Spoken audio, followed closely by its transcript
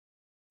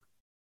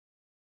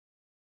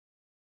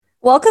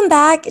Welcome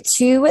back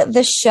to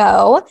the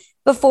show.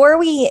 Before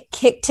we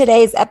kick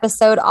today's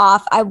episode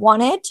off, I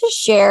wanted to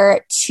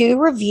share two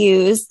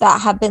reviews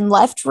that have been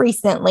left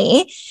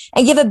recently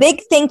and give a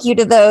big thank you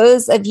to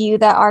those of you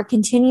that are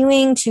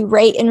continuing to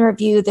rate and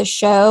review the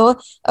show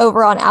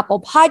over on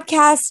Apple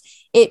Podcasts.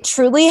 It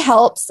truly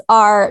helps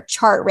our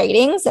chart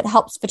ratings. It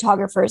helps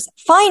photographers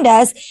find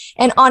us.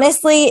 And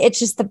honestly, it's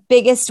just the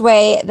biggest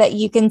way that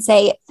you can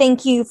say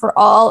thank you for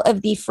all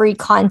of the free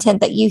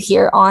content that you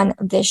hear on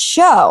this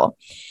show.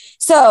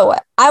 So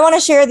I want to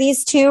share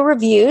these two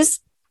reviews.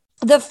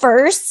 The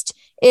first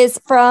is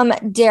from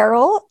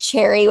Daryl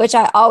Cherry, which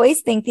I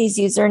always think these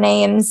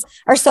usernames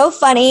are so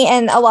funny.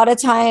 And a lot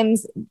of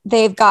times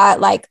they've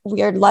got like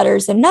weird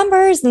letters and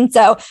numbers. And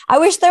so I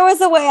wish there was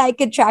a way I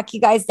could track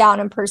you guys down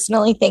and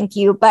personally thank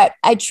you, but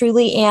I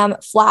truly am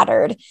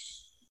flattered.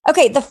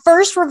 Okay, the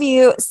first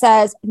review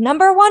says,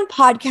 #1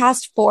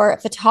 podcast for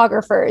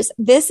photographers.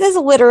 This is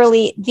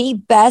literally the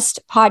best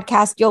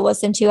podcast you'll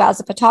listen to as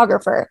a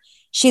photographer.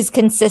 She's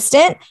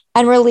consistent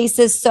and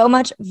releases so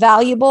much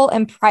valuable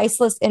and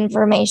priceless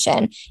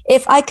information.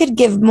 If I could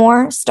give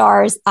more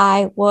stars,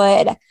 I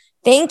would.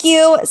 Thank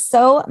you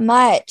so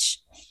much.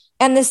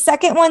 And the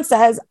second one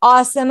says,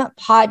 awesome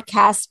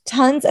podcast,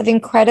 tons of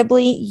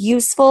incredibly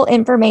useful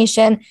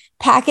information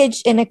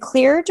packaged in a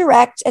clear,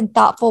 direct, and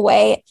thoughtful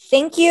way.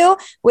 Thank you,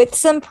 with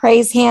some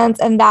praise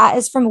hands. And that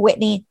is from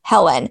Whitney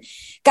Helen.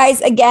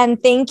 Guys, again,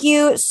 thank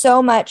you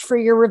so much for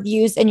your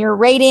reviews and your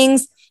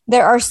ratings.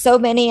 There are so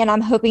many, and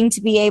I'm hoping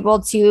to be able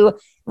to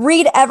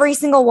read every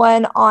single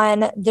one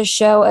on the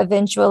show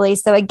eventually.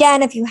 So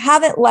again, if you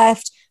haven't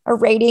left a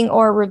rating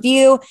or a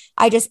review,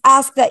 I just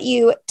ask that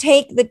you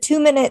take the 2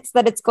 minutes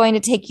that it's going to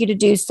take you to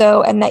do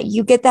so and that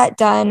you get that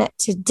done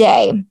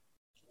today.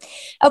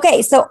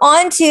 Okay, so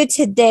on to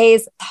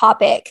today's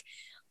topic.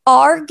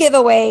 Are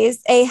giveaways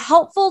a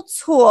helpful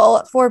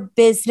tool for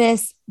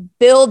business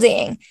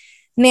building?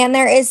 Man,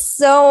 there is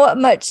so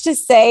much to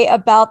say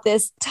about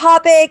this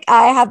topic.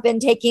 I have been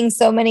taking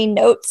so many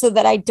notes so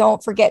that I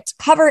don't forget to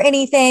cover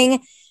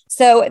anything.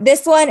 So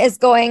this one is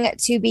going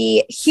to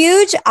be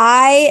huge.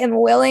 I am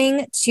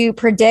willing to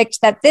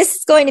predict that this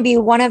is going to be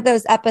one of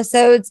those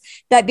episodes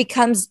that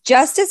becomes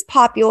just as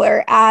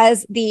popular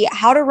as the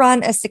How to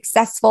Run a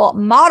Successful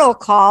Model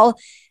Call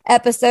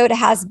episode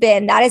has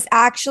been. That is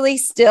actually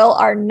still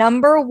our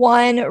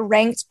 #1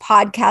 ranked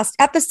podcast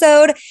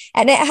episode,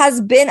 and it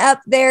has been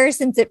up there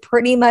since it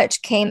pretty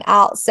much came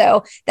out.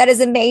 So that is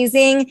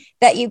amazing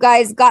that you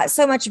guys got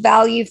so much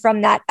value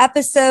from that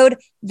episode.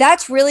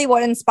 That's really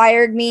what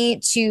inspired me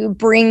to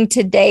bring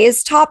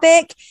today's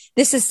topic.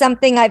 This is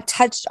something I've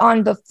touched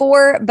on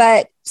before,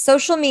 but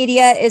social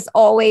media is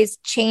always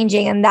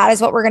changing, and that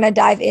is what we're going to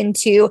dive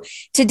into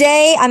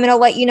today. I'm going to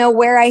let you know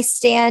where I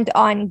stand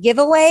on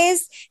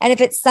giveaways and if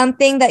it's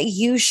something that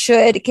you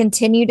should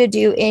continue to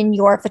do in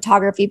your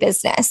photography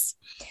business.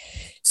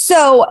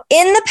 So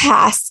in the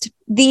past,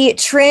 the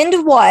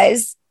trend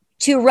was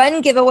to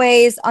run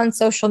giveaways on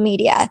social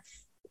media.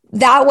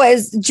 That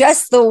was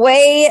just the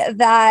way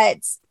that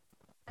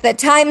the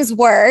times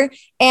were.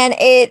 And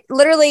it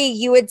literally,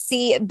 you would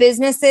see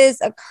businesses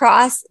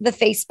across the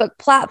Facebook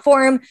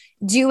platform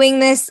doing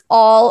this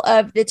all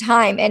of the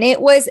time. And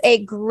it was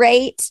a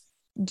great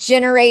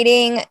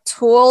generating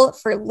tool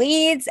for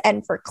leads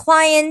and for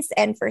clients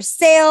and for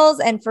sales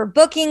and for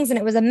bookings. And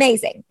it was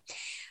amazing.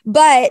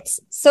 But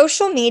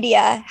social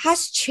media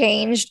has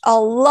changed a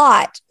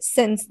lot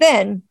since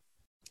then.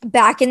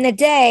 Back in the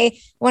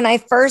day, when I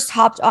first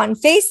hopped on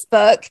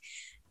Facebook,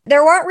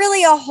 there weren't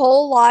really a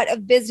whole lot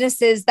of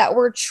businesses that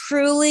were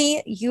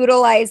truly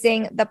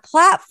utilizing the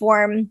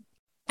platform.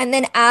 And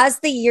then as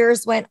the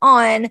years went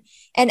on,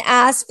 and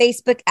as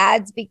Facebook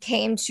ads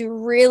became to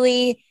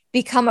really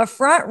become a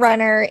front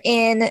runner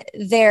in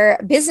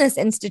their business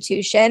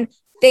institution,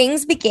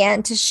 things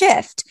began to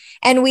shift.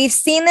 And we've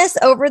seen this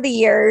over the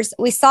years.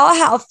 We saw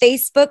how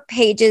Facebook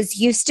pages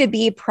used to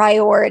be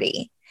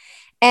priority.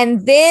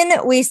 And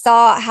then we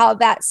saw how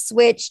that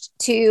switched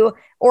to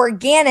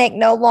organic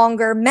no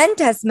longer meant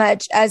as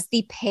much as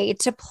the pay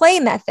to play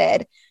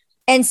method.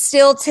 And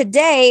still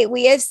today,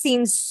 we have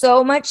seen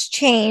so much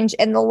change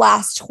in the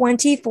last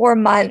 24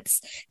 months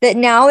that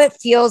now it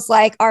feels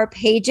like our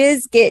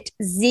pages get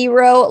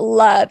zero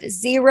love,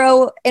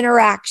 zero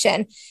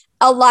interaction.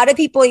 A lot of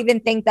people even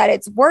think that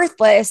it's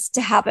worthless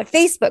to have a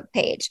Facebook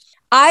page.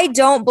 I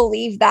don't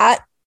believe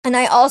that. And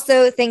I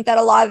also think that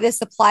a lot of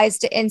this applies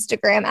to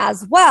Instagram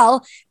as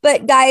well.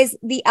 But guys,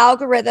 the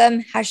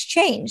algorithm has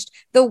changed.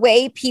 The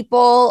way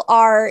people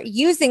are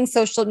using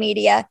social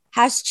media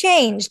has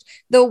changed.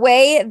 The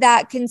way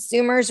that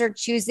consumers are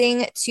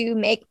choosing to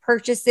make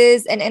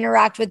purchases and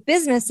interact with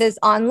businesses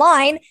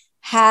online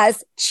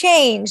has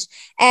changed.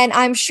 And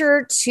I'm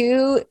sure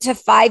 2 to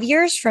 5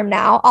 years from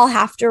now, I'll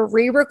have to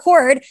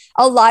re-record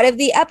a lot of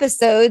the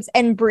episodes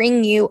and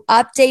bring you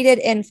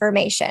updated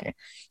information.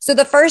 So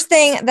the first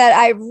thing that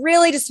I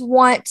really just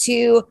want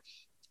to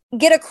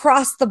get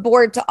across the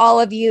board to all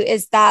of you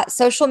is that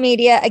social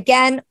media,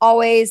 again,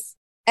 always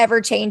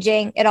ever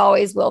changing. It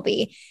always will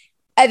be.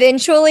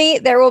 Eventually,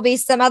 there will be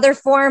some other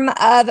form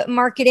of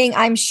marketing,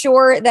 I'm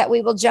sure, that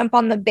we will jump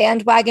on the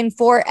bandwagon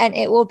for, and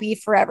it will be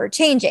forever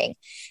changing.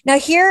 Now,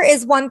 here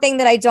is one thing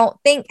that I don't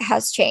think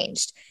has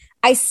changed.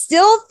 I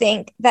still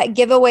think that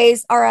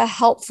giveaways are a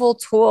helpful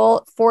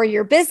tool for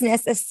your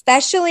business,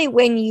 especially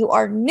when you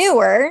are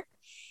newer.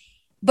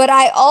 But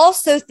I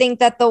also think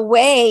that the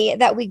way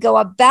that we go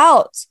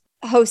about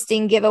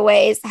hosting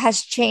giveaways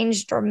has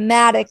changed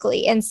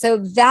dramatically. And so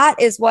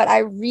that is what I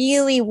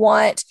really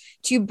want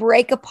to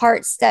break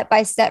apart step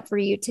by step for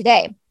you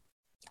today.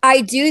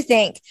 I do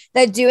think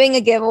that doing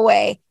a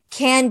giveaway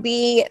can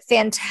be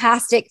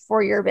fantastic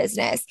for your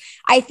business.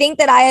 I think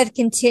that I have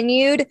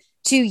continued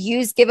to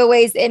use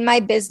giveaways in my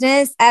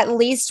business at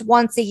least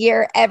once a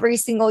year, every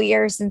single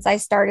year since I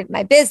started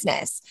my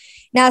business.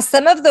 Now,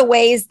 some of the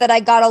ways that I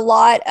got a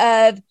lot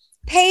of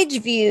page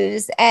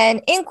views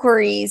and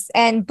inquiries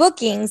and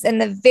bookings in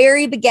the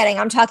very beginning,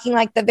 I'm talking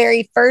like the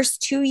very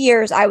first 2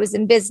 years I was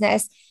in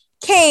business,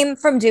 came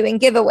from doing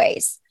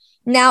giveaways.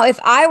 Now, if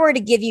I were to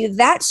give you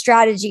that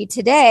strategy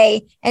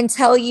today and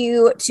tell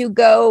you to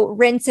go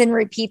rinse and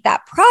repeat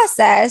that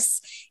process,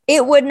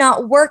 it would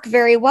not work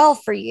very well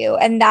for you.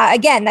 And that,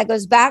 again, that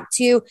goes back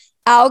to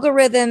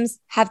algorithms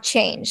have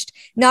changed.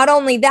 Not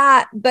only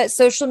that, but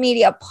social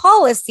media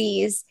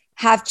policies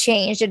have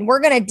changed. And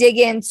we're going to dig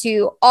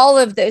into all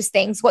of those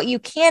things, what you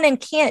can and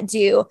can't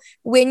do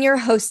when you're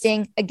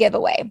hosting a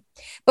giveaway.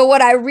 But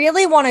what I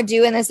really want to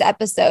do in this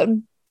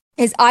episode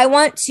is I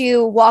want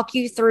to walk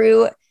you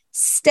through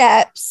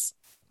steps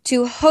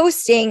to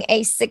hosting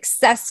a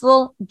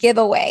successful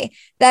giveaway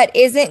that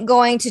isn't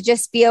going to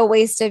just be a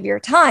waste of your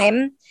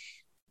time.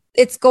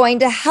 It's going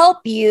to help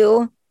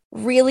you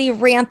really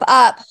ramp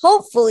up,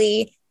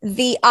 hopefully,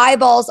 the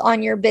eyeballs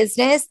on your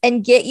business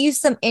and get you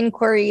some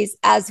inquiries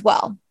as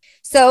well.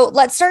 So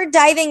let's start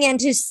diving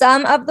into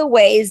some of the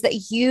ways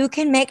that you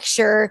can make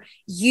sure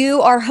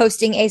you are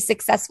hosting a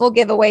successful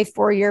giveaway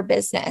for your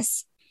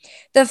business.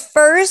 The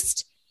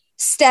first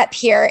step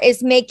here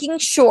is making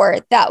sure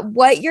that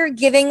what you're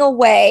giving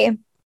away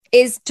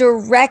is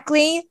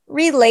directly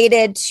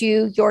related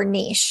to your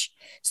niche.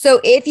 So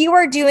if you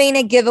are doing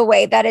a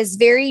giveaway that is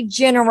very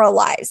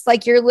generalized,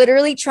 like you're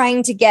literally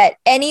trying to get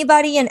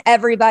anybody and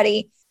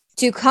everybody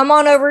to come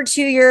on over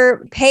to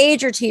your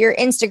page or to your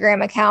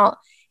Instagram account,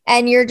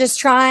 and you're just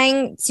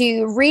trying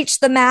to reach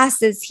the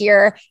masses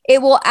here,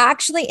 it will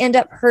actually end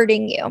up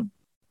hurting you.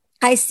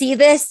 I see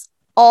this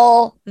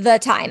all the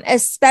time,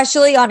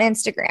 especially on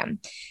Instagram.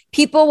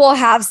 People will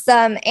have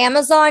some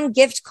Amazon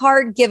gift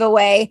card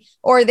giveaway,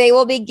 or they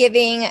will be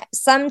giving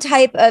some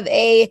type of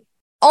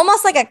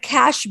almost like a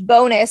cash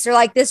bonus or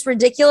like this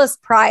ridiculous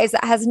prize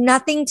that has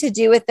nothing to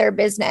do with their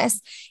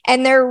business.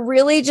 And they're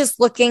really just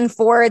looking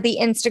for the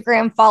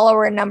Instagram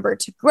follower number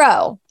to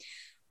grow.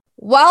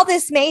 While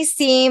this may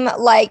seem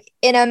like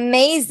an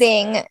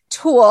amazing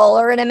tool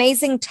or an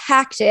amazing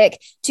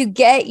tactic to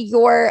get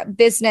your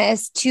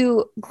business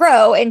to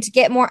grow and to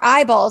get more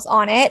eyeballs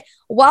on it,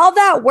 while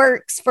that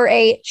works for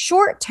a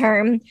short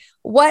term,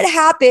 what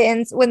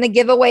happens when the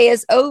giveaway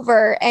is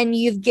over and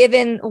you've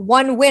given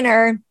one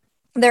winner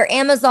their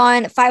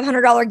Amazon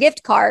 $500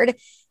 gift card,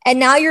 and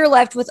now you're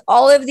left with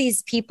all of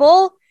these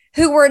people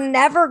who were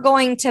never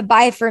going to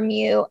buy from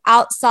you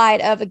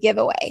outside of a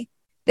giveaway?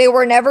 They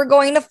were never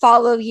going to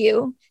follow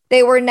you.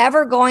 They were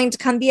never going to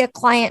come be a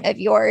client of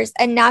yours.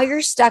 And now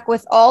you're stuck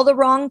with all the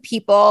wrong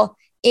people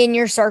in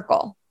your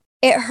circle.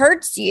 It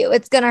hurts you.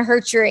 It's going to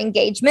hurt your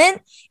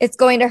engagement. It's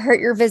going to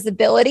hurt your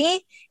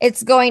visibility.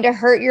 It's going to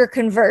hurt your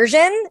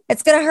conversion.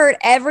 It's going to hurt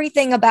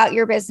everything about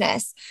your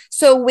business.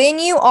 So when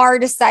you are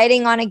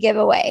deciding on a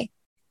giveaway,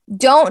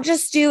 don't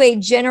just do a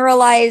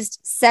generalized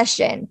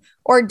session,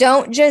 or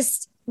don't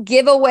just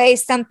give away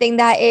something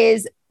that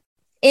is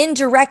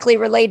indirectly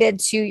related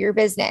to your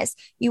business.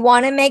 You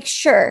want to make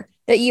sure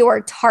that you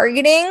are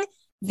targeting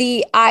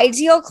the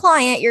ideal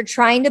client you're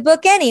trying to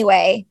book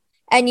anyway,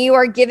 and you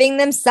are giving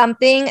them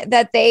something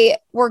that they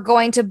were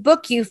going to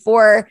book you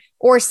for,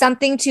 or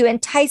something to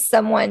entice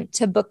someone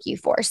to book you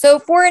for. So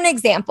for an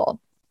example,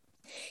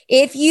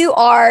 if you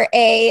are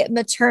a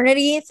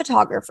maternity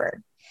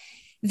photographer,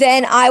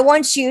 then I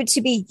want you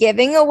to be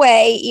giving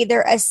away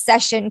either a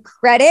session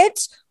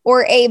credit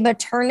or a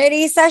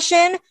maternity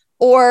session,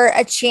 or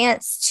a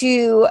chance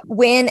to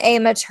win a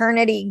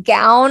maternity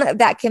gown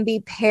that can be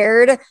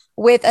paired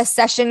with a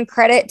session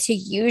credit to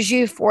use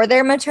you for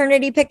their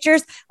maternity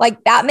pictures.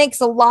 Like, that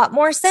makes a lot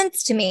more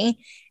sense to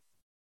me,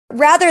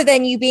 rather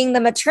than you being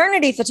the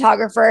maternity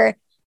photographer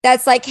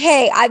that's like,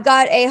 hey, I've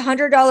got a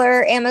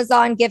 $100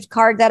 Amazon gift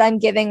card that I'm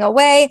giving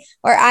away,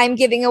 or I'm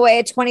giving away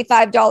a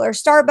 $25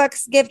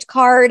 Starbucks gift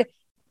card,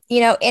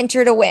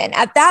 enter to win.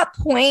 At that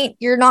point,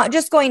 you're not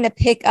just going to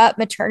pick up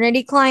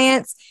maternity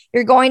clients.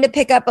 You're going to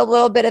pick up a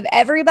little bit of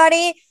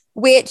everybody,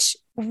 which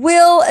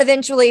will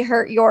eventually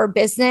hurt your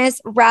business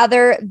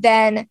rather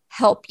than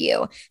help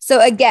you.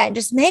 So again,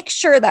 just make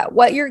sure that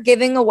what you're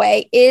giving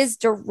away is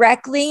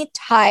directly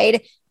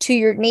tied to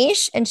your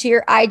niche and to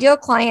your ideal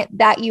client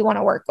that you want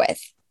to work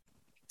with.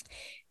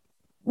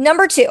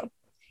 Number 2,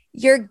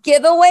 your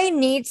giveaway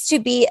needs to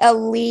be a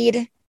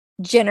lead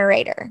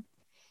generator.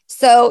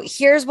 So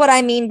here's what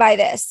I mean by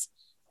this.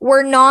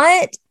 We're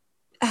not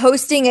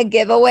hosting a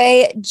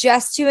giveaway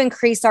just to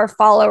increase our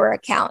follower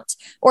count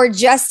or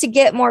just to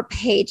get more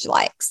page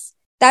likes.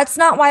 That's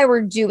not why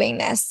we're doing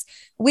this.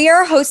 We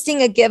are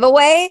hosting a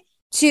giveaway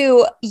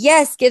to,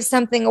 yes, give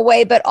something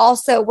away, but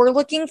also we're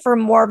looking for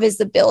more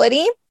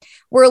visibility.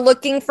 We're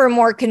looking for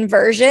more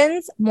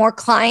conversions, more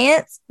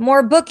clients,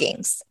 more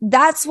bookings.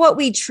 That's what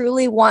we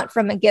truly want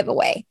from a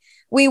giveaway.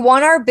 We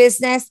want our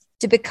business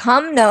to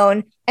become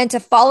known and to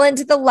fall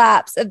into the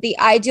laps of the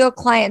ideal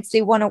clients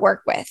we want to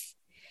work with.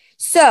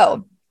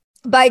 So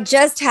by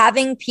just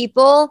having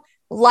people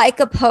like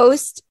a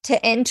post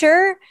to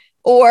enter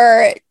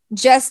or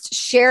just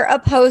share a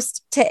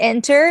post to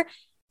enter,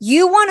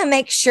 you want to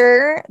make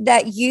sure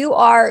that you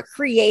are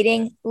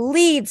creating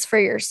leads for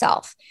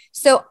yourself.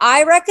 So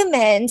I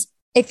recommend,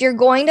 if you're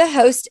going to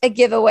host a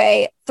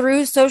giveaway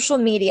through social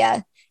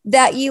media,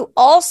 that you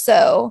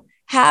also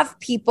have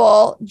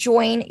people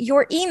join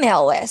your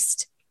email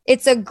list.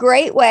 It's a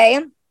great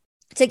way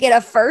to get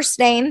a first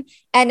name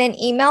and an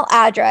email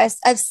address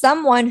of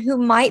someone who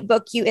might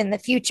book you in the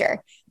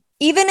future.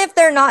 Even if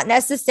they're not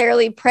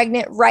necessarily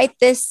pregnant right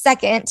this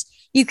second,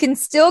 you can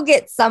still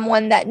get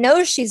someone that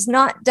knows she's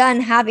not done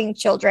having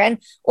children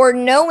or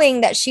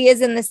knowing that she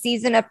is in the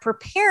season of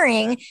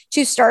preparing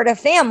to start a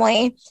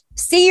family,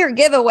 see your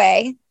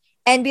giveaway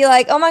and be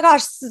like, oh my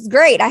gosh, this is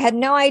great. I had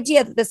no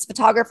idea that this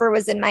photographer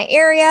was in my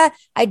area.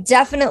 I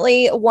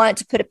definitely want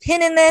to put a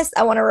pin in this.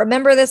 I want to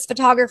remember this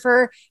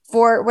photographer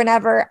for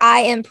whenever I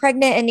am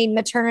pregnant and need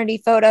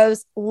maternity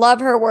photos. Love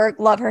her work,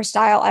 love her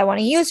style. I want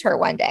to use her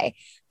one day.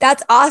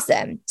 That's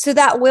awesome. So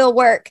that will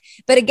work.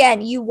 But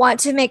again, you want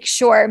to make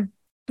sure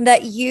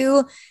that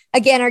you,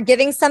 again, are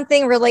giving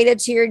something related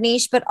to your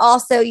niche, but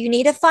also you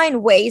need to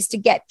find ways to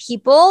get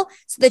people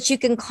so that you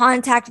can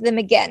contact them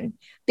again.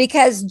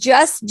 Because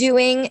just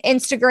doing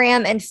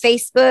Instagram and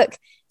Facebook,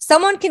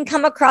 someone can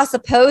come across a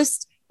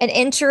post and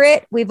enter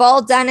it. We've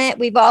all done it.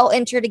 We've all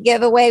entered a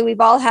giveaway.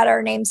 We've all had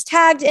our names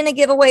tagged in a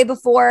giveaway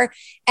before,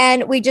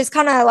 and we just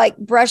kind of like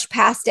brush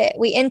past it.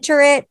 We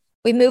enter it.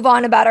 We move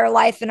on about our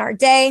life and our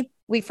day.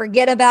 We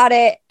forget about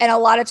it. And a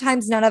lot of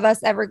times, none of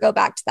us ever go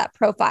back to that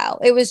profile.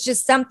 It was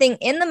just something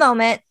in the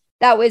moment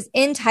that was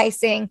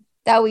enticing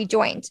that we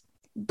joined.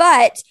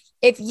 But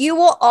if you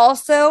will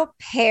also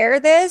pair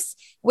this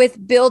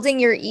with building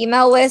your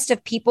email list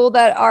of people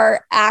that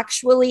are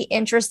actually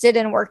interested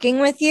in working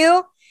with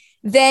you,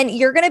 then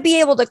you're going to be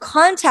able to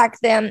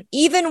contact them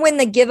even when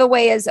the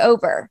giveaway is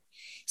over.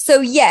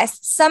 So yes,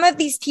 some of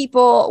these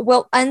people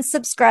will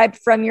unsubscribe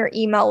from your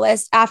email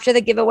list after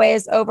the giveaway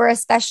is over,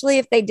 especially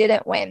if they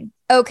didn't win.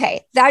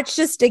 Okay, that's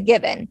just a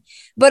given.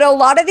 But a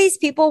lot of these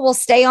people will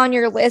stay on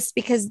your list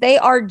because they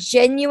are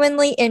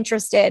genuinely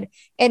interested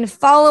in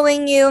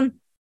following you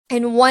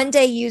and one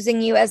day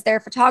using you as their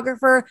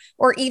photographer,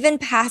 or even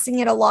passing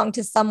it along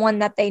to someone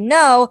that they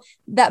know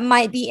that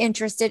might be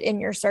interested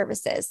in your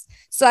services.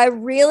 So I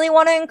really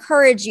want to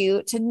encourage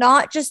you to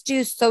not just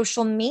do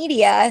social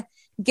media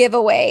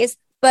giveaways,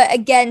 but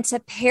again, to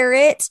pair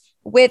it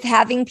with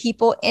having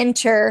people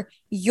enter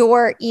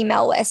your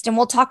email list. And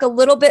we'll talk a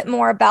little bit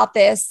more about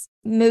this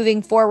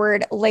moving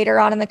forward later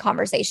on in the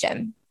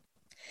conversation.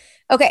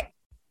 Okay,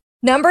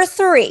 number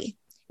 3,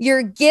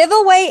 your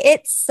giveaway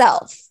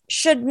itself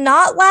should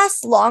not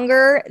last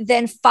longer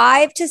than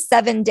 5 to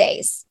 7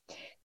 days.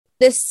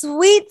 The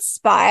sweet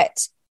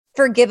spot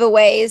for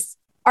giveaways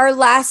are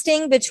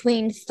lasting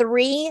between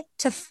 3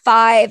 to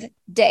 5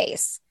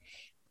 days.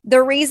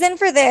 The reason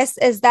for this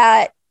is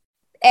that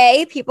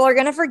A, people are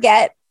going to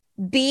forget.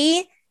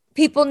 B,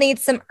 people need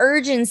some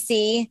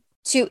urgency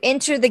to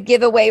enter the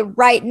giveaway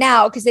right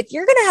now. Because if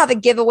you're going to have a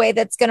giveaway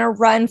that's going to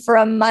run for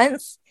a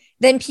month,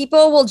 then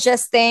people will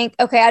just think,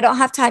 okay, I don't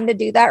have time to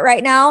do that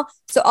right now.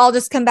 So I'll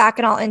just come back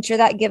and I'll enter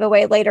that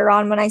giveaway later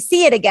on when I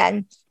see it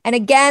again. And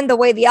again, the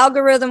way the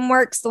algorithm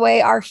works, the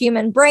way our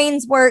human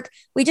brains work,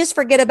 we just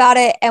forget about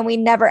it and we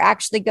never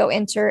actually go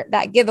enter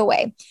that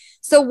giveaway.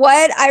 So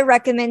what I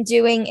recommend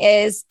doing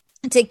is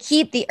to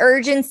keep the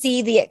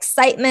urgency, the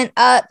excitement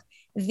up,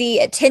 the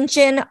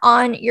attention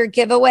on your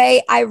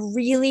giveaway. I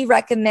really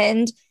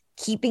recommend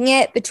keeping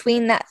it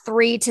between that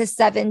 3 to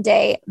 7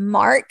 day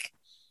mark.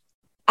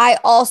 I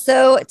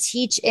also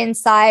teach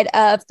inside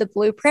of the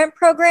Blueprint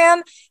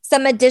program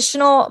some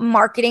additional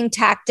marketing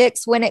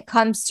tactics when it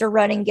comes to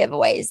running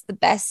giveaways, the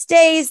best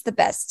days, the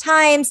best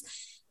times,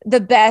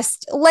 the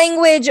best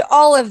language,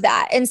 all of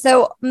that. And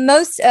so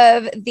most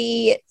of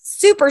the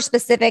super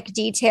specific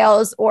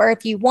details, or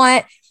if you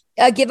want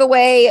a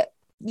giveaway,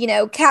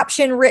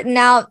 caption written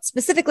out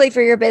specifically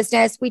for your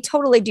business, we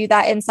totally do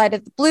that inside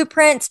of the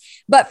Blueprint.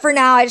 But for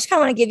now, I just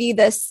kind of want to give you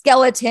the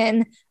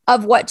skeleton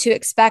of what to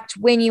expect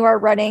when you are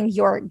running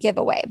your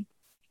giveaway.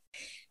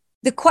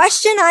 The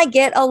question I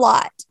get a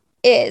lot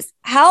is,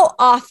 how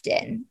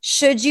often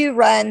should you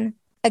run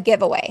a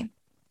giveaway?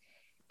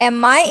 And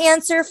my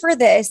answer for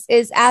this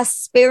is as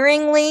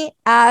sparingly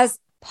as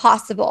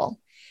possible.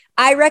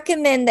 I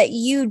recommend that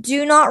you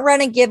do not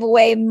run a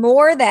giveaway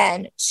more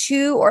than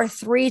 2 or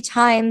 3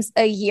 times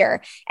a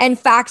year. In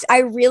fact, I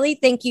really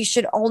think you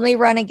should only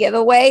run a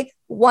giveaway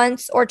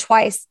once or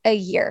twice a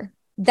year.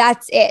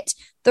 That's it.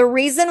 The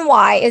reason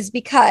why is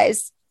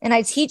because, and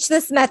I teach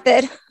this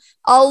method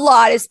a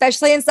lot,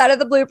 especially inside of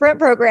the Blueprint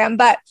program,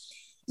 but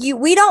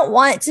we don't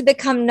want to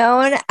become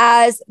known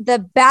as the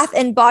Bath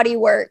and Body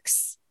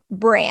Works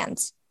brand.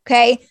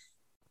 Okay.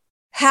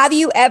 Have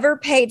you ever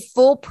paid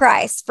full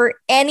price for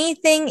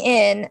anything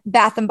in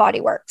Bath and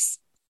Body Works?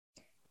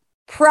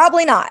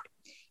 Probably not.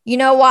 You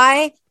know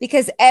why?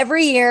 Because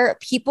every year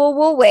people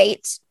will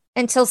wait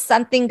until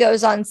something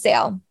goes on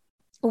sale.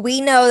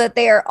 We know that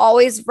they are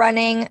always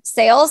running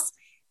sales.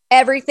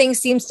 Everything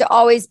seems to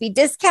always be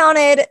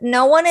discounted.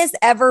 No one is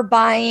ever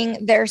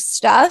buying their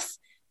stuff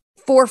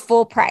for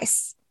full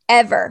price,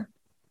 ever.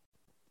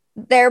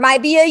 There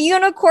might be a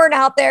unicorn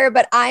out there,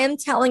 but I am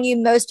telling you,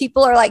 most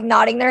people are like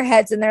nodding their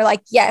heads and they're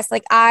like, yes,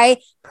 like I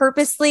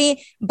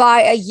purposely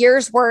buy a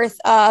year's worth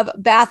of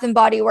Bath and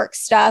Body Works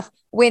stuff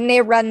when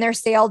they run their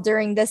sale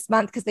during this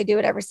month because they do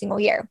it every single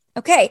year.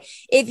 Okay.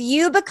 If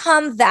you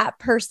become that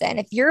person,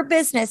 if your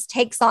business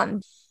takes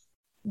on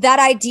that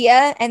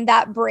idea and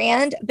that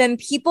brand, then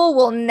people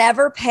will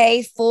never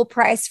pay full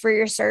price for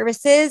your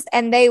services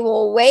and they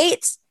will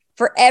wait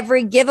for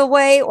every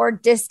giveaway or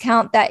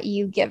discount that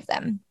you give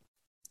them.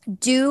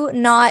 Do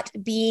not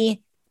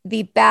be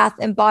the Bath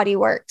and Body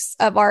Works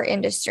of our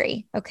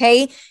industry.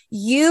 Okay.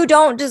 You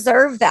don't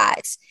deserve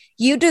that.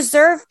 You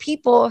deserve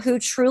people who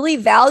truly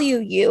value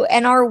you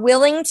and are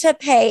willing to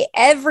pay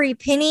every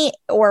penny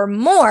or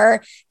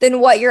more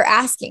than what you're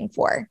asking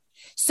for.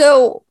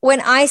 So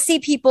when I see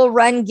people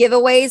run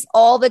giveaways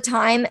all the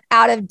time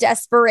out of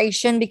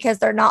desperation because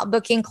they're not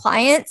booking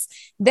clients,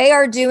 they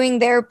are doing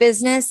their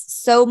business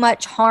so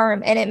much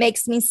harm. And it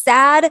makes me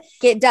sad.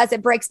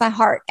 It breaks my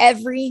heart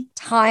every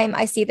time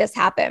I see this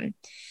happen.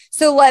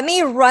 So let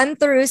me run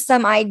through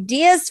some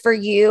ideas for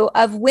you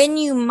of when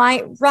you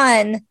might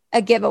run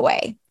a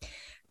giveaway.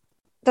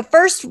 The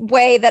first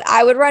way that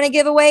I would run a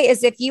giveaway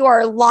is if you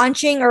are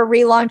launching or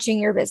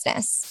relaunching your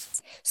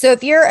business. So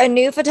if you're a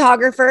new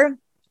photographer,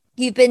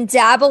 you've been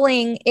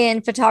dabbling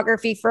in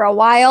photography for a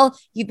while,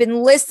 you've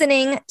been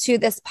listening to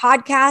this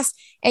podcast,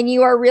 and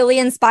you are really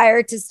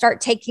inspired to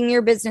start taking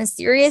your business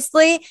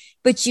seriously,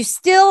 but you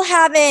still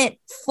haven't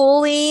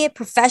fully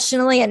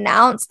professionally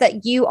announced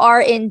that you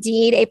are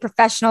indeed a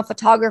professional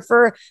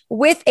photographer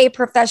with a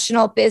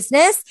professional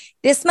business,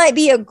 this might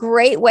be a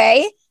great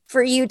way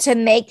for you to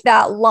make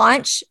that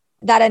launch,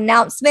 that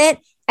announcement,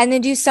 and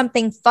then do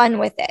something fun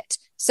with it.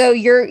 So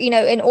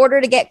in order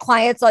to get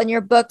clients on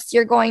your books,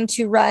 you're going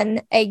to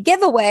run a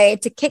giveaway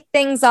to kick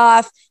things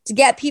off, to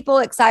get people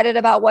excited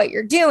about what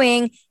you're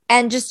doing,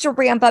 and just to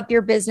ramp up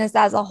your business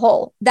as a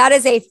whole. That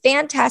is a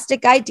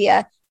fantastic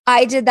idea.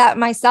 I did that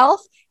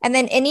myself. And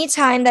then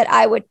anytime that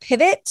I would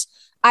pivot,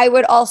 I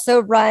would also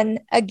run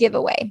a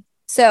giveaway.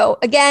 So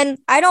again,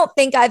 I don't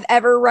think I've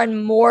ever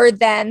run more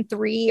than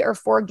 3 or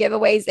 4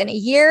 giveaways in a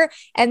year.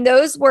 And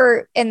those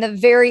were in the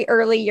very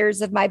early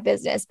years of my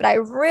business. But I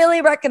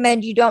really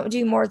recommend you don't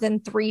do more than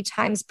 3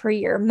 times per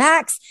year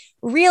max,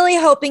 really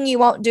hoping you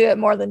won't do it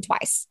more than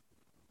twice.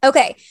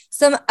 Okay,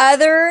 some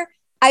other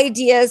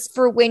ideas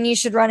for when you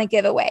should run a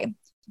giveaway.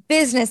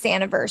 Business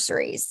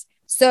anniversaries.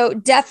 So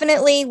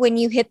definitely when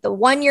you hit the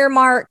 1-year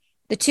mark,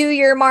 the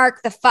 2-year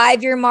mark, the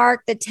 5-year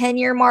mark, the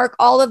 10-year mark,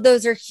 all of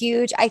those are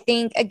huge. I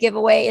think a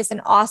giveaway is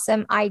an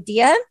awesome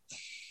idea.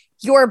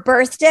 Your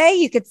birthday,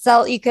 you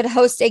could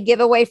host a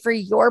giveaway for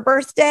your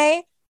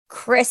birthday,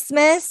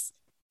 Christmas,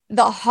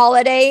 the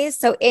holidays.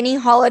 So any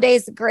holiday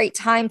is a great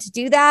time to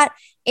do that.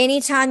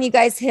 Anytime you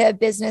guys hit a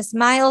business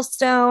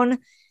milestone,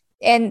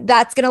 and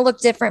that's going to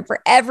look different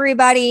for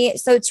everybody.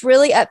 So it's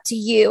really up to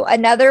you.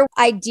 Another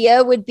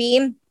idea would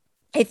be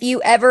if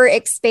you ever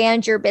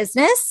expand your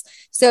business.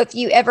 So if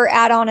you ever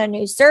add on a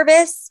new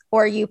service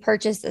or you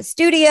purchase a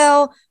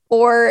studio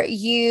or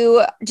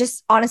you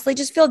just honestly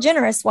just feel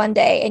generous one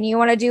day and you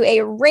want to do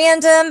a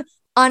random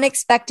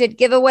unexpected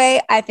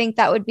giveaway, I think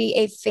that would be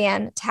a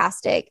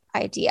fantastic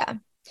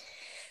idea.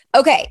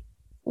 Okay,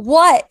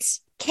 what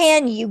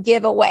can you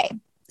give away?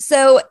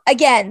 So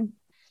again,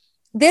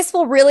 this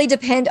will really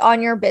depend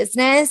on your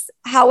business.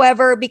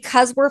 However,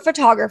 because we're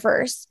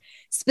photographers,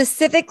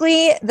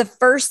 specifically, the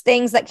first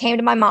things that came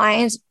to my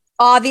mind,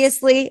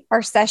 obviously,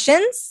 are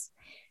sessions,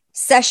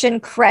 session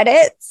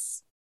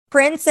credits,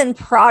 prints and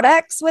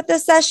products with the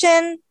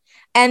session,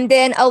 and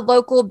then a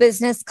local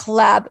business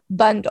collab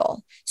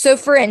bundle. So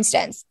for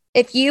instance,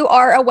 if you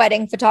are a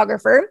wedding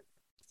photographer,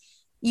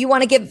 you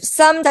want to give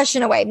some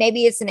session away.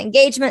 Maybe it's an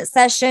engagement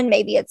session.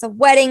 Maybe it's a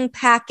wedding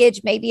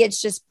package. Maybe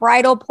it's just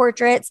bridal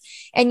portraits.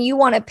 And you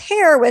want to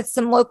pair with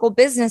some local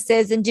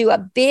businesses and do a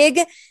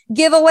big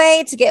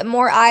giveaway to get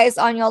more eyes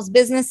on y'all's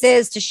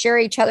businesses, to share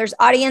each other's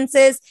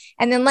audiences.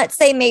 And then let's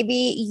say maybe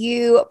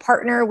you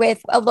partner with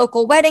a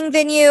local wedding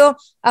venue,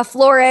 a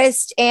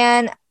florist,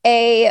 and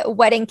a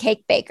wedding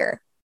cake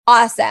baker.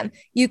 Awesome.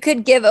 You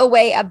could give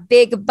away a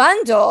big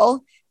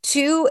bundle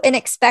to an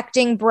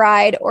expecting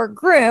bride or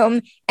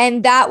groom.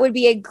 And that would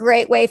be a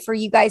great way for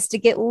you guys to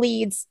get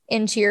leads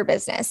into your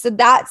business. So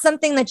that's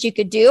something that you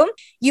could do.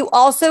 You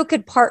also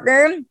could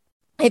partner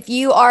if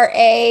you are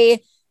a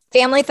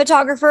family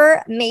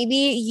photographer. Maybe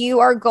you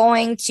are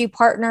going to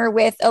partner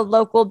with a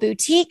local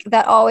boutique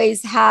that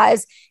always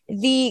has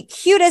the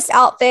cutest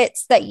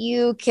outfits that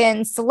you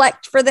can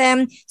select for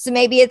them. So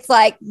maybe it's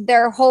like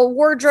their whole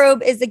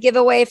wardrobe is a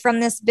giveaway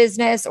from this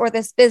business, or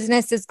this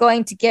business is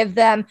going to give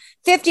them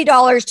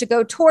 $50 to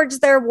go towards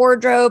their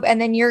wardrobe. And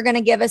then you're going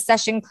to give a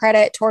session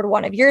credit toward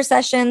one of your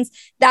sessions.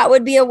 That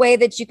would be a way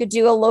that you could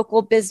do a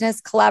local business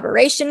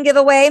collaboration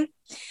giveaway.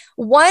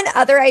 One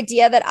other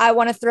idea that I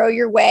want to throw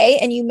your way,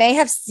 and you may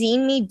have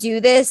seen me do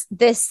this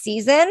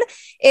season,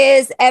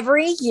 is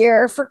every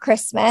year for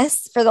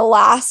Christmas, for the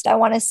last, I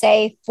want to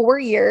say 4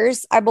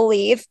 years, I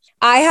believe,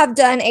 I have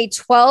done a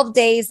 12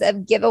 days of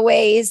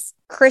giveaways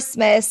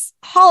Christmas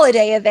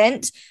holiday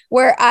event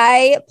where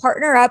I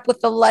partner up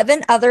with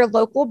 11 other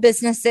local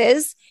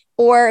businesses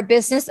or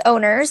business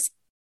owners,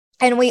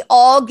 and we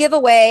all give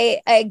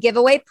away a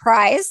giveaway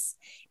prize.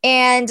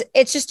 And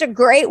it's just a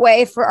great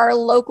way for our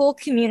local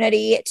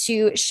community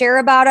to share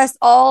about us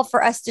all,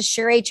 for us to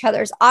share each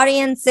other's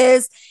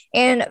audiences,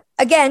 and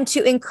again,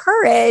 to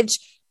encourage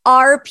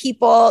our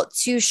people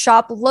to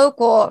shop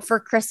local for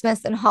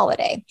Christmas and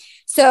holiday.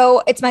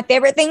 So it's my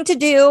favorite thing to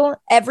do.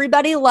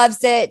 Everybody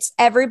loves it.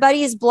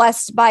 Everybody is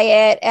blessed by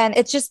it. And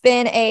it's just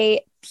been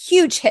a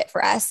huge hit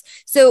for us.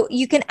 So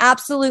you can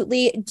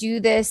absolutely do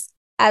this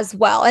as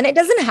well. And it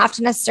doesn't have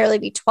to necessarily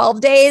be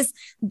 12 days,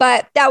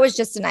 but that was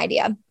just an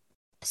idea.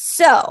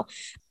 So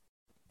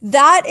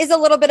that is a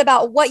little bit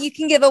about what you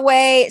can give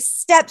away,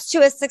 steps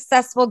to a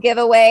successful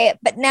giveaway.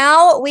 But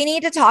now we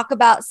need to talk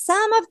about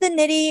some of the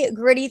nitty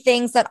gritty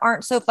things that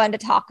aren't so fun to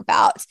talk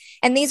about.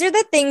 And these are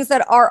the things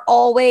that are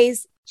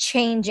always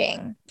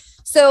changing.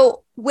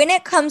 So when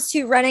it comes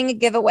to running a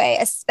giveaway,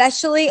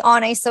 especially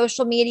on a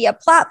social media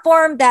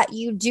platform that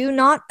you do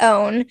not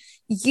own,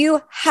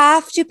 you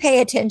have to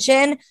pay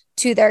attention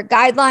to their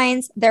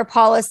guidelines, their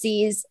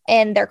policies,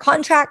 and their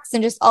contracts,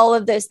 and just all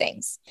of those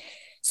things.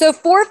 So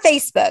for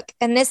Facebook,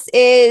 and this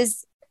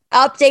is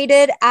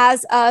updated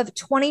as of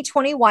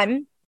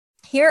 2021,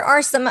 here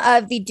are some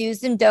of the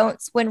do's and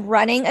don'ts when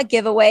running a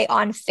giveaway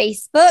on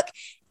Facebook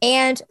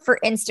and for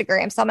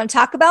Instagram. So I'm going to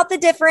talk about the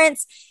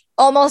difference.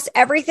 Almost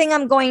everything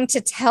I'm going to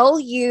tell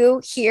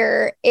you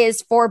here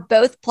is for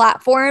both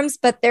platforms,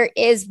 but there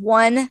is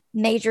one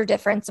major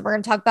difference. And we're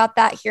going to talk about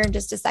that here in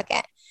just a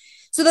second.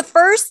 So the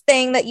first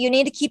thing that you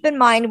need to keep in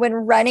mind when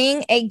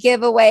running a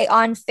giveaway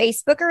on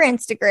Facebook or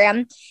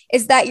Instagram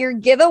is that your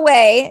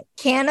giveaway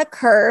can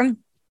occur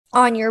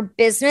on your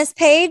business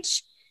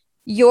page,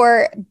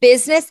 your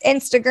business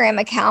Instagram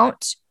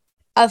account,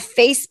 a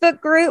Facebook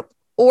group,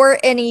 or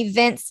an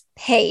events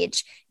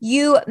page.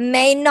 You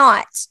may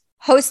not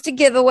host a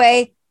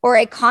giveaway or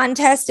a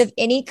contest of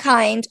any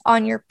kind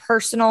on your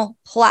personal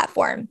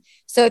platform.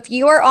 So if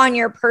you are on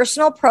your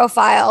personal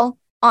profile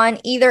on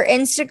either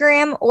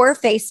Instagram or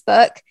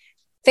Facebook,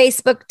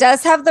 Facebook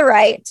does have the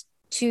right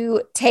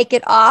to take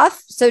it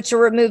off. So to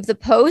remove the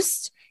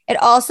post, it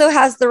also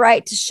has the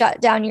right to shut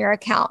down your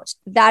account.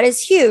 That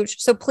is huge.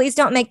 So please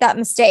don't make that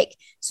mistake.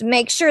 So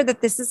make sure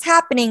that this is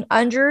happening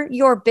under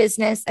your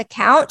business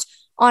account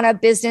on a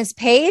business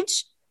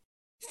page,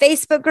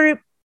 Facebook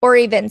group, or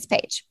events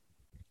page.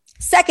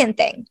 Second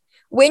thing,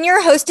 when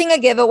you're hosting a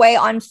giveaway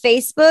on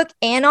Facebook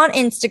and on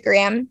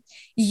Instagram,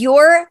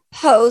 your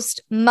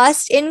post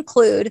must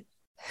include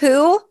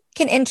who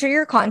can enter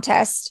your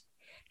contest,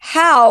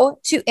 how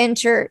to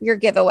enter your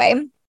giveaway,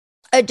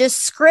 a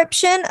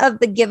description of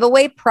the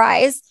giveaway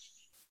prize,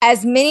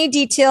 as many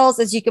details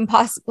as you can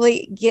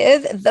possibly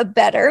give, the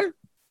better,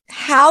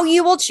 how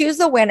you will choose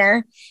a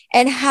winner,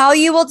 and how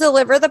you will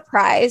deliver the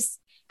prize,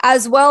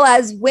 as well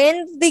as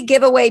when the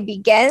giveaway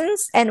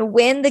begins and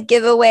when the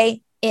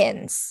giveaway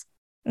ends.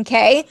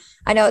 Okay.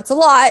 I know it's a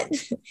lot.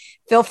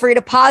 Feel free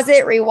to pause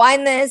it,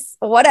 rewind this,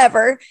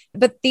 whatever.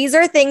 But these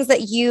are things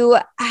that you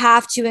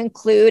have to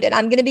include. And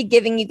I'm going to be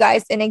giving you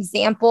guys an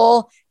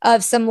example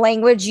of some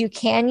language you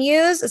can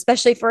use,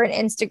 especially for an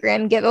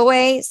Instagram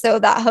giveaway. So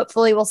that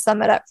hopefully will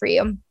sum it up for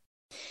you.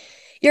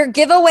 Your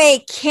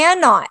giveaway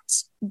cannot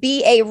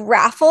be a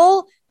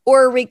raffle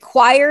or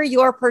require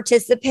your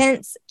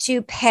participants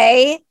to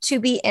pay to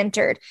be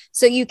entered.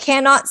 So you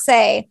cannot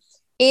say,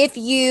 if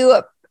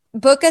you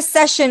book a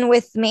session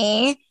with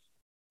me,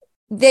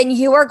 then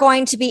you are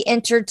going to be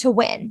entered to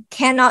win.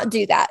 Cannot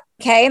do that.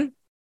 Okay.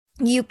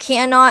 You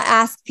cannot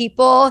ask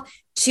people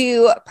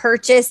to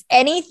purchase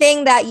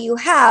anything that you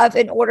have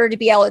in order to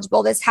be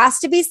eligible. This has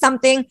to be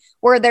something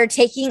where they're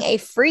taking a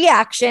free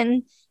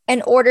action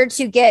in order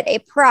to get a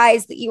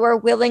prize that you are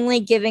willingly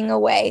giving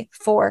away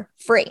for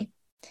free.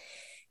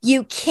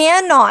 You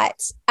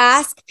cannot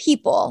ask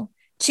people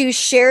to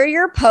share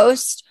your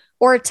post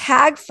or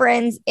tag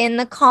friends in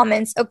the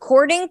comments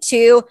according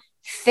to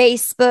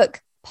Facebook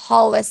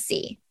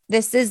policy.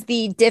 This is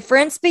the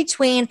difference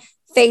between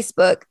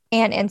Facebook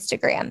and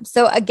Instagram.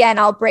 So again,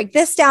 I'll break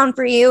this down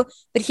for you,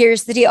 but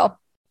here's the deal.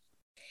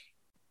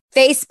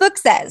 Facebook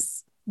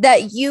says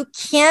that you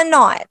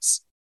cannot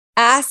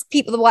ask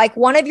people, like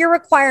one of your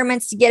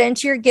requirements to get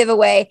into your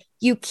giveaway,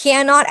 you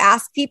cannot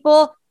ask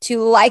people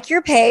to like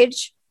your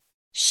page,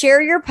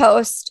 share your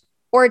post,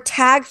 or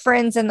tag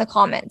friends in the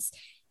comments.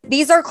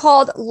 These are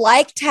called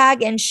like,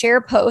 tag, and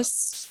share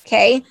posts.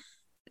 Okay.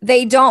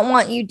 They don't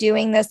want you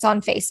doing this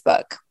on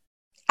Facebook.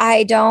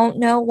 I don't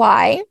know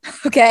why.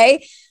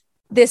 Okay.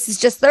 This is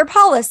just their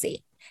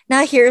policy.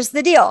 Now, here's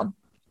the deal.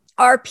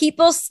 Are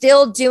people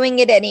still doing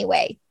it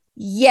anyway?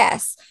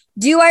 Yes.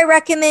 Do I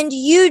recommend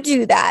you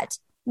do that?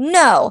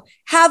 No.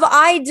 Have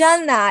I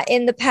done that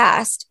in the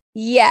past?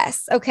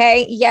 Yes.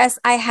 Okay. Yes,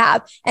 I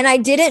have. And I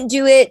didn't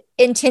do it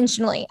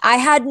intentionally. I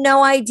had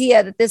no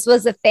idea that this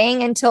was a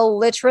thing until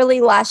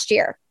literally last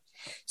year.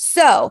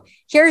 So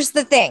here's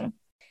the thing.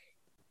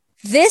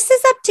 This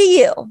is up to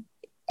you.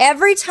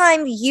 Every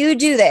time you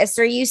do this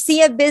or you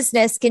see a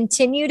business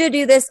continue to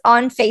do this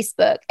on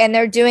Facebook and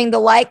they're doing the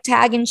like,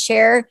 tag, and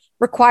share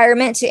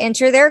requirement to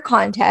enter their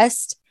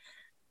contest,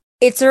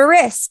 it's a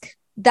risk.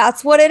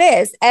 That's what it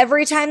is.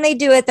 Every time they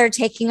do it, they're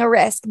taking a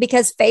risk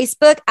because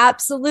Facebook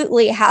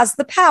absolutely has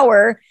the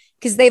power,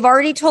 because they've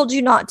already told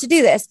you not to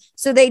do this.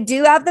 So they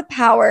do have the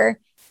power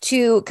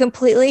to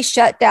completely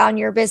shut down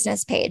your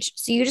business page.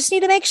 So you just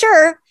need to make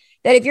sure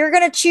that if you're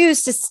going to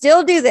choose to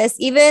still do this,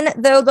 even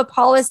though the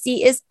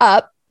policy is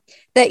up,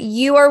 that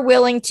you are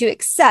willing to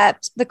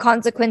accept the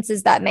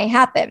consequences that may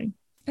happen.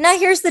 Now,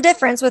 here's the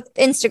difference with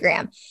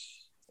Instagram.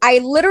 I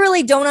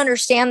literally don't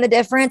understand the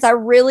difference. I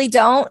really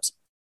don't,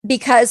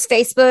 because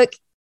Facebook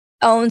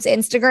owns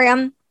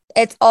Instagram.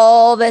 It's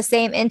all the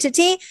same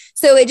entity.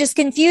 So it just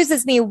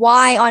confuses me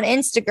why on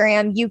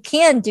Instagram you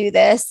can do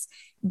this,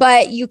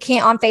 but you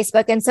can't on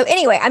Facebook. And so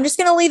anyway, I'm just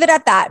going to leave it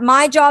at that.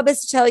 My job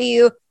is to tell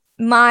you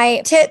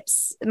my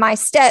tips, my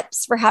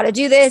steps for how to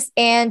do this,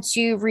 and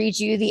to read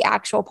you the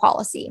actual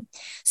policy.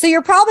 So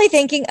you're probably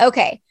thinking,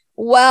 okay,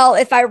 well,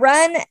 if I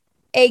run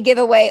a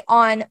giveaway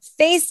on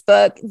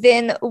Facebook,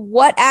 then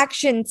what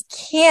actions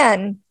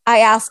can I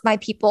ask my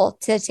people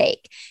to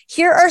take?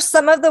 Here are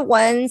some of the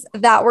ones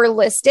that were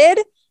listed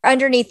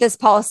underneath this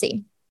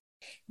policy.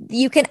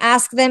 You can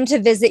ask them to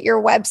visit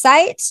your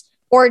website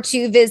or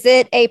to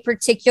visit a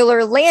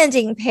particular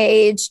landing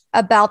page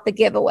about the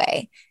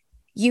giveaway.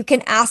 You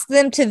can ask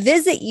them to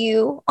visit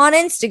you on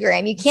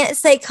Instagram. You can't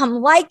say,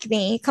 come like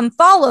me, come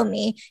follow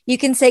me. You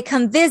can say,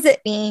 come visit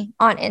me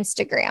on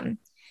Instagram.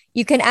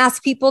 You can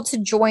ask people to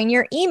join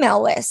your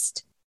email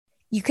list.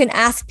 You can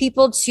ask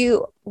people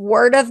to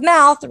word of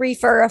mouth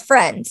refer a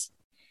friend.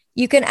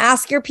 You can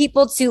ask your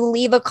people to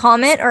leave a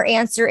comment or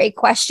answer a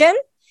question,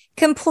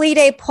 complete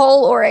a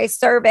poll or a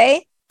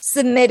survey,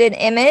 submit an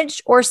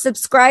image, or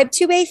subscribe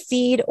to a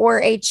feed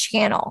or a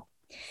channel.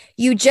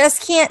 You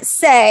just can't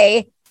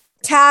say,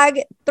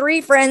 tag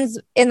 3 friends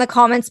in the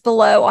comments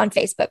below on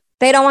Facebook.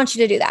 They don't want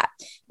you to do that.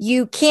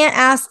 You can't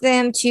ask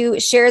them to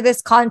share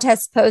this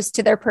contest post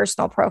to their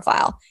personal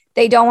profile.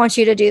 They don't want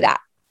you to do that.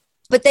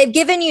 But they've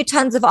given you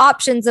tons of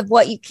options of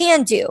what you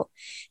can do.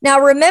 Now,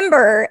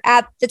 remember,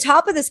 at the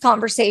top of this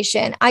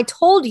conversation, I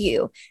told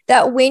you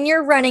that when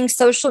you're running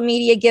social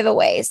media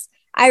giveaways,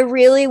 I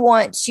really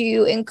want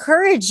to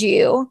encourage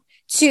you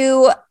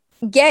to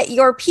get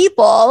your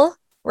people,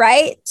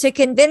 right, to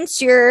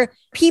convince your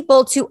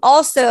people to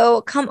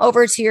also come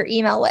over to your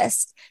email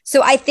list.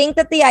 So I think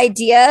that the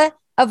idea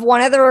of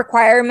one of the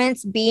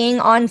requirements being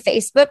on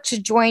Facebook to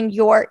join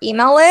your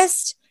email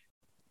list,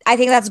 I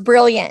think that's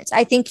brilliant.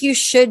 I think you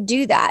should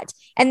do that.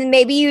 And then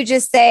maybe you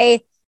just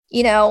say,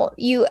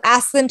 you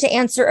ask them to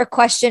answer a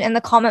question in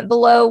the comment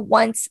below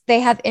once they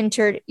have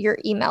entered your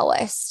email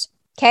list.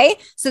 Okay.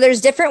 So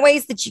there's different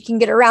ways that you can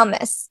get around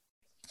this.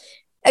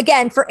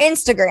 Again, for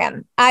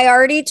Instagram, I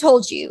already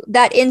told you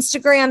that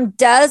Instagram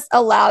does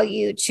allow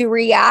you to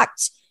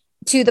react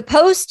to the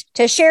post,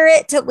 to share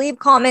it, to leave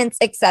comments,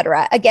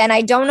 etc. Again,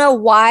 I don't know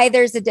why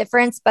there's a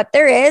difference, but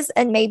there is,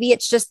 and maybe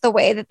it's just the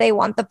way that they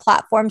want the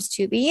platforms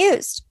to be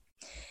used.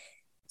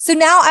 So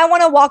now I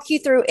want to walk you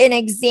through an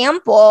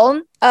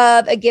example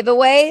of a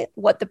giveaway,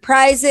 what the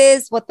prize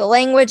is, what the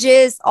language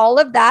is, all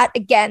of that.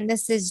 Again,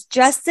 this is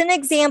just an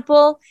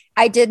example.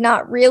 I did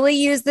not really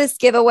use this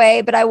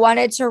giveaway, but I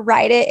wanted to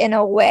write it in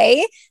a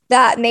way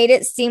that made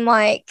it seem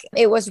like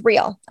it was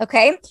real.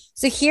 Okay.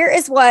 So here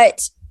is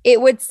what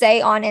it would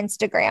say on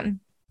Instagram.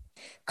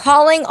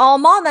 Calling all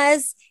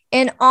mamas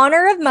in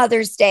honor of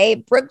Mother's Day,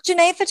 Brooke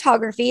Janae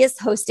Photography is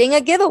hosting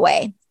a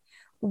giveaway.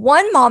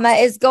 One mama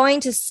is going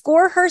to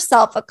score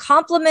herself a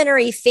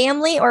complimentary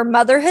family or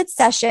motherhood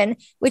session,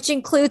 which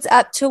includes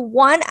up to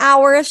 1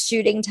 hour of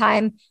shooting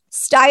time,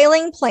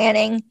 styling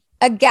planning,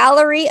 a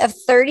gallery of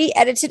 30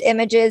 edited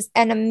images,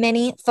 and a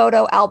mini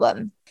photo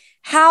album.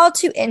 How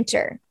to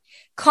enter?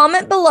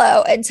 Comment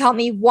below and tell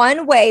me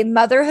one way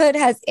motherhood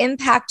has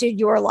impacted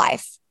your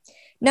life.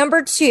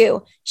 Number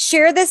 2,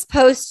 share this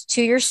post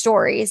to your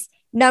stories.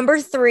 Number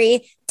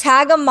 3,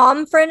 tag a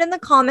mom friend in the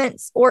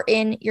comments or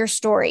in your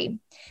story.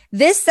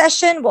 This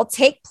session will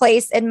take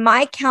place in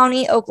my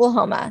county,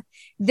 Oklahoma.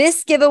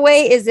 This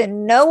giveaway is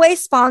in no way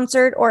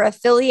sponsored or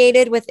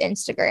affiliated with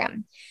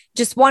Instagram.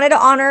 Just wanted to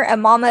honor a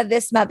mama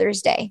this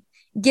Mother's Day.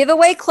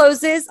 Giveaway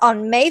closes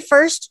on May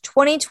 1st,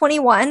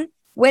 2021.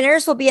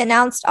 Winners will be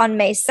announced on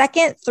May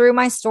 2nd through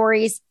my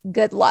stories.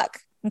 Good luck.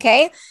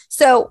 Okay.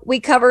 So we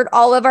covered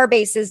all of our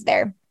bases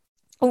there.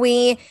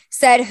 We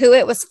said who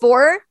it was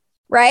for,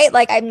 right?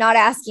 Like, I'm not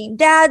asking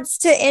dads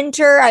to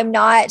enter. I'm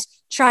not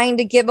trying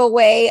to give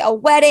away a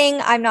wedding.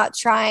 I'm not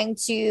trying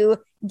to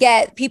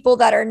get people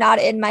that are not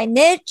in my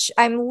niche.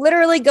 I'm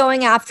literally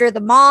going after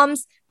the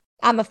moms.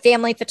 I'm a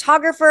family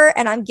photographer,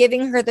 and I'm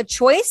giving her the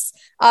choice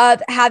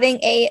of having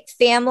a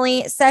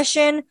family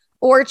session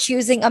or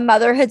choosing a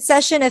motherhood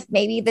session if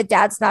maybe the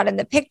dad's not in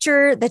the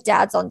picture, the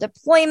dad's on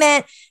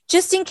deployment,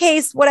 just in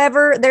case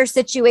whatever their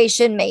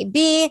situation may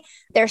be.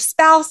 Their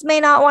spouse may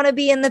not want to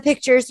be in the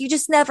pictures. You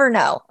just never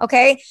know.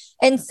 Okay.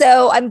 And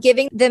so I'm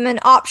giving them an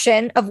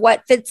option of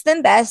what fits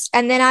them best.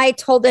 And then I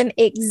told them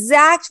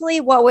exactly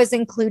what was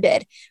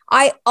included.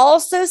 I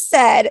also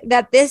said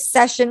that this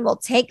session will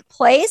take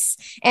place.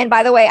 And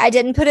by the way, I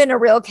didn't put in a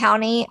real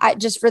county.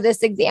 Just for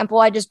this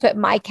example, I just put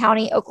my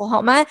county,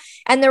 Oklahoma.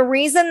 And the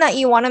reason that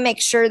you want to make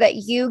sure that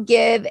you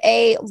give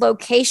a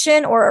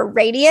location or a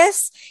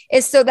radius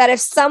is so that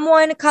if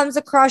someone comes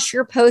across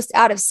your post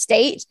out of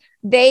state,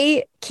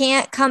 they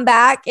can't come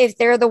back if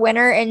they're the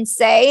winner and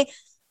say,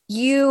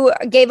 you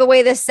gave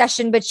away this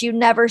session, but you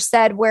never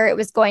said where it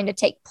was going to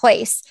take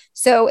place.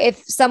 So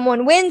if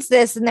someone wins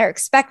this and they're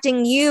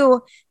expecting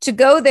you to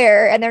go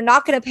there and they're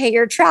not going to pay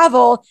your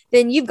travel,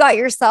 then you've got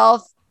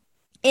yourself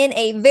in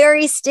a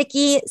very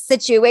sticky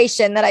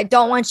situation that I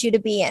don't want you to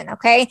be in.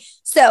 Okay.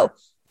 So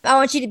I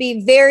want you to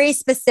be very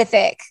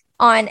specific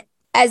on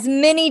as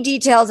many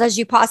details as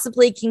you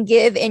possibly can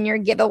give in your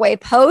giveaway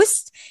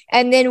post.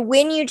 And then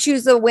when you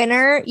choose a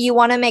winner, you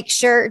want to make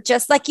sure,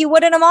 just like you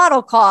would in a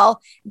model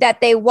call,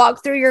 that they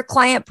walk through your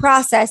client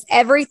process.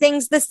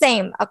 Everything's the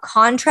same. A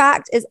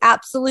contract is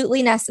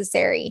absolutely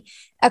necessary.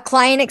 A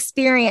client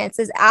experience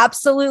is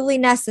absolutely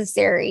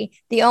necessary.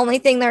 The only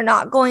thing they're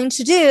not going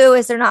to do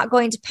is they're not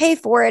going to pay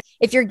for it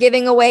if you're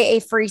giving away a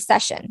free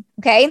session.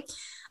 Okay.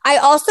 I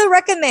also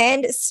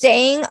recommend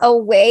staying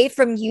away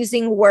from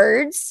using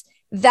words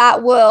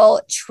that will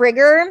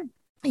trigger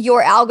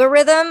your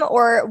algorithm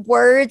or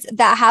words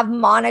that have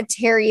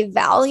monetary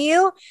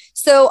value.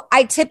 So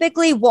I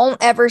typically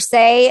won't ever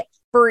say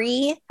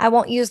free. I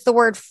won't use the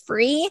word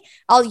free.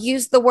 I'll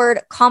use the word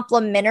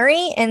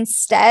complimentary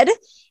instead.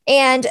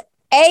 And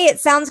A, it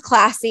sounds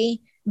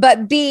classy,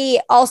 but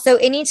B, also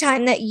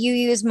anytime that you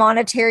use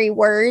monetary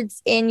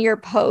words in your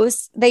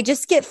posts, they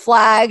just get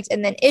flagged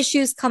and then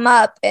issues come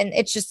up and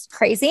it's just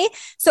crazy.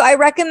 So I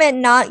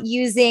recommend not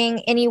using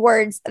any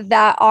words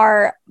that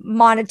are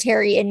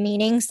monetary in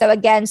meaning. So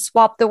again,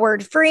 swap the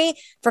word free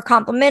for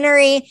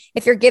complimentary.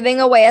 If you're giving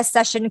away a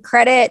session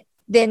credit,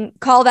 then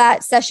call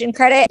that session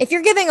credit. If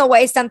you're giving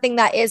away something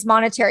that is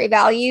monetary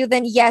value,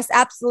 then yes,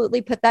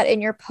 absolutely put that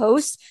in your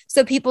post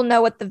so people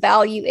know what the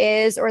value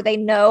is, or they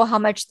know how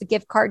much the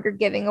gift card you're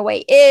giving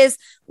away is,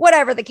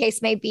 whatever the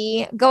case may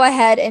be. Go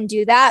ahead and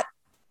do that.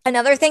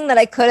 Another thing that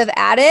I could have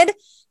added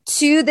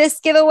to this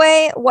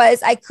giveaway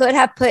was I could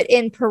have put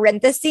in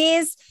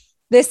parentheses,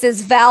 this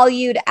is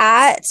valued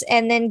at,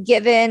 and then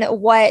given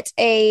what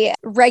a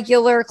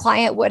regular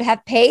client would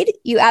have paid.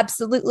 You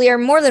absolutely are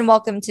more than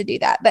welcome to do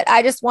that. But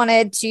I just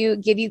wanted to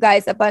give you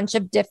guys a bunch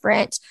of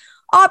different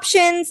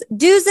options,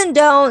 do's and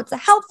don'ts,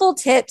 helpful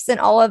tips, and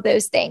all of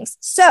those things.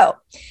 So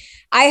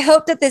I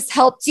hope that this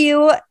helped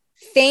you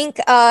think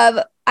of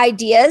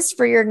ideas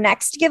for your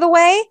next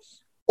giveaway.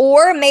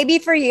 Or maybe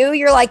for you,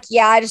 you're like,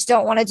 yeah, I just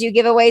don't want to do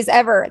giveaways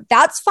ever.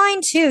 That's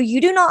fine too.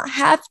 You do not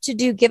have to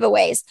do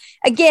giveaways.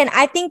 Again,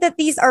 I think that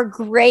these are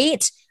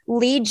great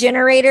lead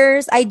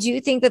generators. I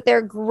do think that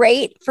they're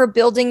great for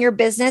building your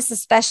business,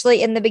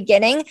 especially in the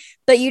beginning,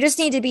 but you just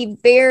need to be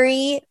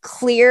very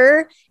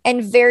clear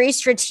and very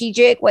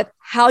strategic with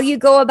how you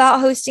go about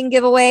hosting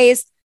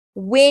giveaways,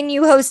 when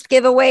you host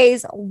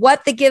giveaways,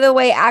 what the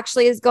giveaway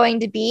actually is going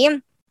to be,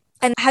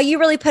 and how you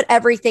really put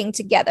everything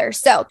together.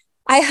 So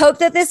I hope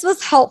that this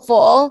was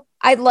helpful.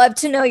 I'd love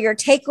to know your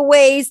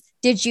takeaways.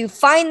 Did you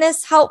find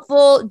this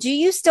helpful? Do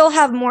you still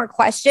have more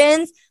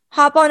questions?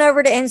 Hop on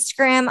over to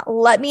Instagram.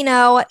 Let me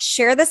know.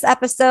 Share this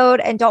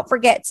episode. And don't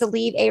forget to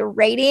leave a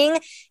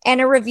rating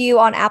and a review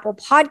on Apple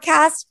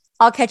Podcasts.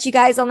 I'll catch you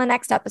guys on the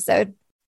next episode.